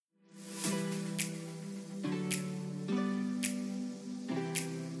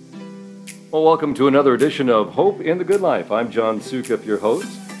Well, welcome to another edition of Hope in the Good Life. I'm John Sukup, your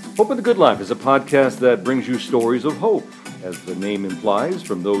host. Hope in the Good Life is a podcast that brings you stories of hope, as the name implies,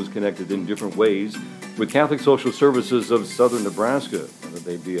 from those connected in different ways with Catholic Social Services of Southern Nebraska, whether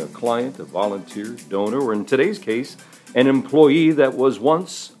they be a client, a volunteer, donor, or in today's case, an employee that was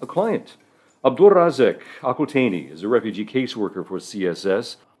once a client. Abdulrazzak Alkoutaini is a refugee caseworker for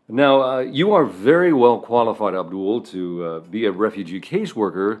CSS. Now, you are very well qualified, Abdul, to be a refugee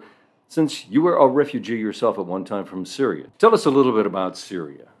caseworker, since you were a refugee yourself at one time from Syria. Tell us a little bit about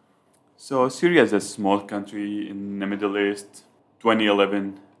Syria. So Syria is a small country in the Middle East.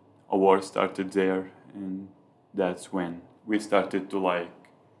 2011, a war started there, and that's when we started to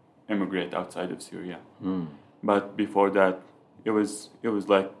immigrate outside of Syria. But before that, it was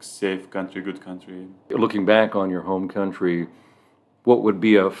like safe country, good country. Looking back on your home country, what would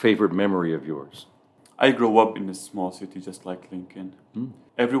be a favorite memory of yours? I grew up in a small city just like Lincoln.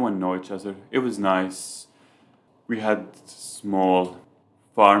 Everyone knew each other. It was nice. We had small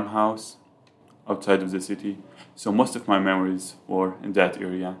farmhouse outside of the city. So most of my memories were in that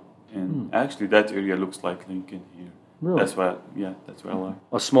area. And actually that area looks like Lincoln here. Really? That's why I like.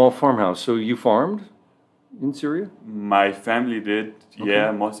 A small farmhouse. So you farmed in Syria? My family did. Okay.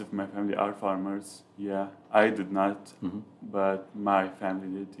 Yeah, most of my family are farmers. Yeah, I did not, but my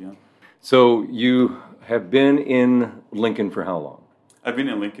family did, yeah. So you have been in Lincoln for how long? I've been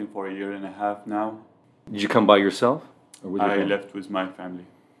in Lincoln for a year and a half now. Did you come by yourself? Or with your I family? left with my family.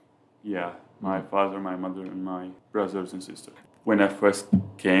 Yeah, my father, my mother, and my brothers and sisters. When I first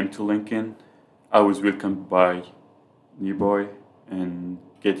came to Lincoln, I was welcomed by Neboy and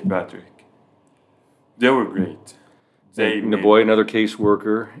Katie Patrick. They were great. Neboy, another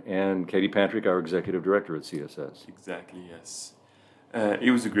caseworker, and Katie Patrick, our executive director at CSS. Exactly, yes. It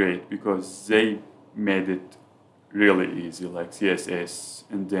was great because they made it really easy, like CSS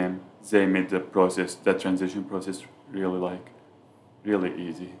and them. They made the transition process really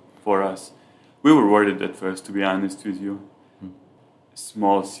easy for us. We were worried at first, to be honest with you.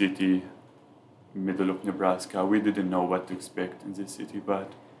 Small city, middle of Nebraska. We didn't know what to expect in this city,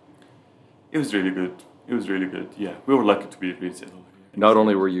 but it was really good. It was really good, yeah. We were lucky to be resettled. Not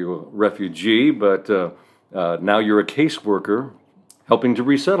only were you a refugee, but now you're a caseworker helping to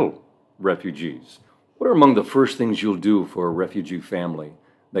resettle refugees. What are among the first things you'll do for a refugee family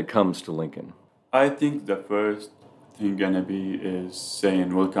that comes to Lincoln? I think the first thing gonna be is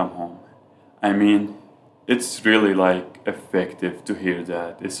saying welcome home. I mean, it's really effective to hear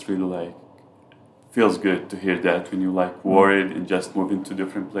that. It's really feels good to hear that when you're worried and just moving to a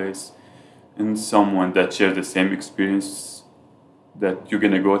different place. And someone that shares the same experience that you're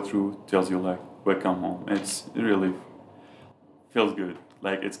gonna go through tells you welcome home. It really feels good.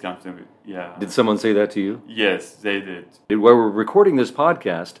 It's comfortable. Yeah. Did someone say that to you? Yes, they did. Where we're recording this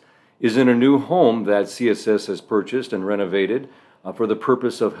podcast is in a new home that CSS has purchased and renovated for the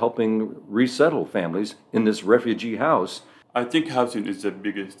purpose of helping resettle families in this refugee house. I think housing is the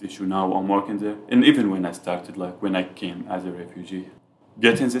biggest issue now. I'm working there. And even when I started, when I came as a refugee,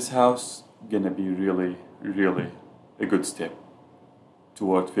 getting this house gonna be really, really a good step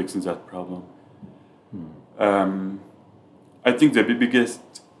toward fixing that problem. I think the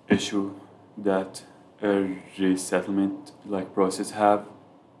biggest issue that a resettlement process have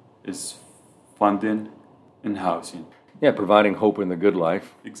is funding and housing. Yeah, providing hope in the good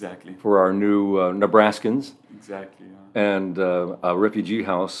life. Exactly. For our new Nebraskans. Exactly. Yeah. And a refugee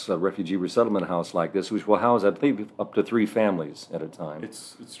house, a refugee resettlement house like this, which will house, I believe, up to 3 families at a time.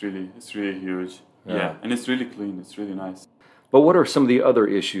 It's really huge. Yeah, and it's really clean. It's really nice. But what are some of the other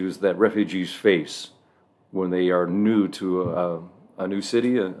issues that refugees face when they are new to a new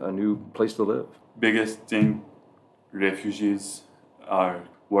city, a new place to live? Biggest thing refugees are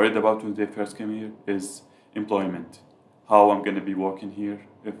worried about when they first come here is employment. How I'm going to be working here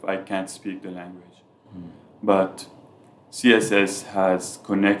if I can't speak the language. But CSS has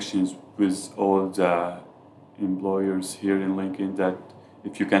connections with all the employers here in Lincoln that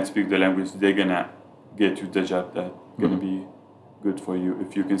if you can't speak the language, they're going to get you the job that's going to be good for you.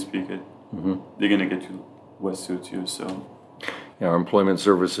 If you can speak it, they're going to get you what suits you. So, yeah, our employment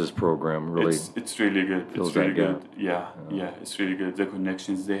services program really it's really good. It's really good. Yeah, it's really good. The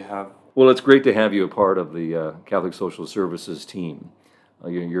connections they have. Well, it's great to have you a part of the Catholic Social Services team.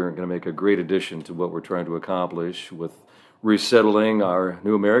 You're going to make a great addition to what we're trying to accomplish with resettling our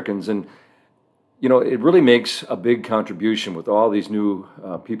new Americans. And, it really makes a big contribution with all these new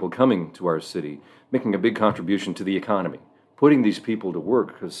people coming to our city, making a big contribution to the economy, putting these people to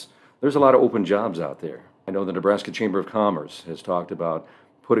work, because there's a lot of open jobs out there. I know the Nebraska Chamber of Commerce has talked about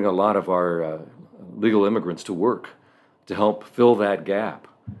putting a lot of our legal immigrants to work to help fill that gap.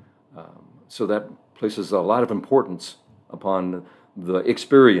 So that places a lot of importance upon the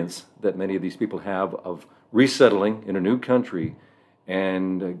experience that many of these people have of resettling in a new country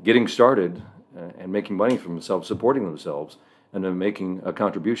and getting started and making money for themselves, supporting themselves, and then making a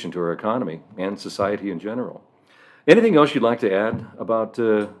contribution to our economy and society in general. Anything else you'd like to add about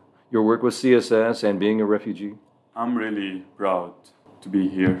your work with CSS and being a refugee? I'm really proud to be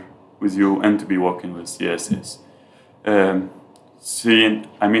here with you and to be working with CSS.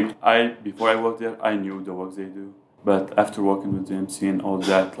 Before I worked there, I knew the work they do. But after working with them, seeing all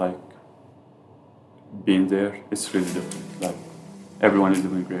that, being there, it's really different. Everyone is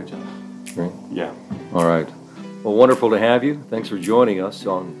doing a great job. Great. Yeah. All right. Well, wonderful to have you. Thanks for joining us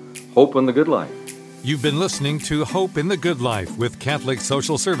on Hope in the Good Life. You've been listening to Hope in the Good Life with Catholic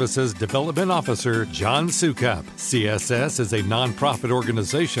Social Services Development Officer John Sukup. CSS is a nonprofit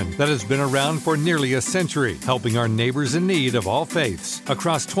organization that has been around for nearly a century, helping our neighbors in need of all faiths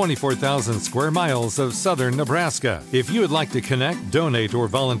across 24,000 square miles of southern Nebraska. If you would like to connect, donate, or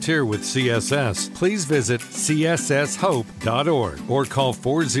volunteer with CSS, please visit csshope.org or call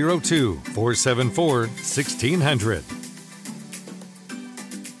 402-474-1600.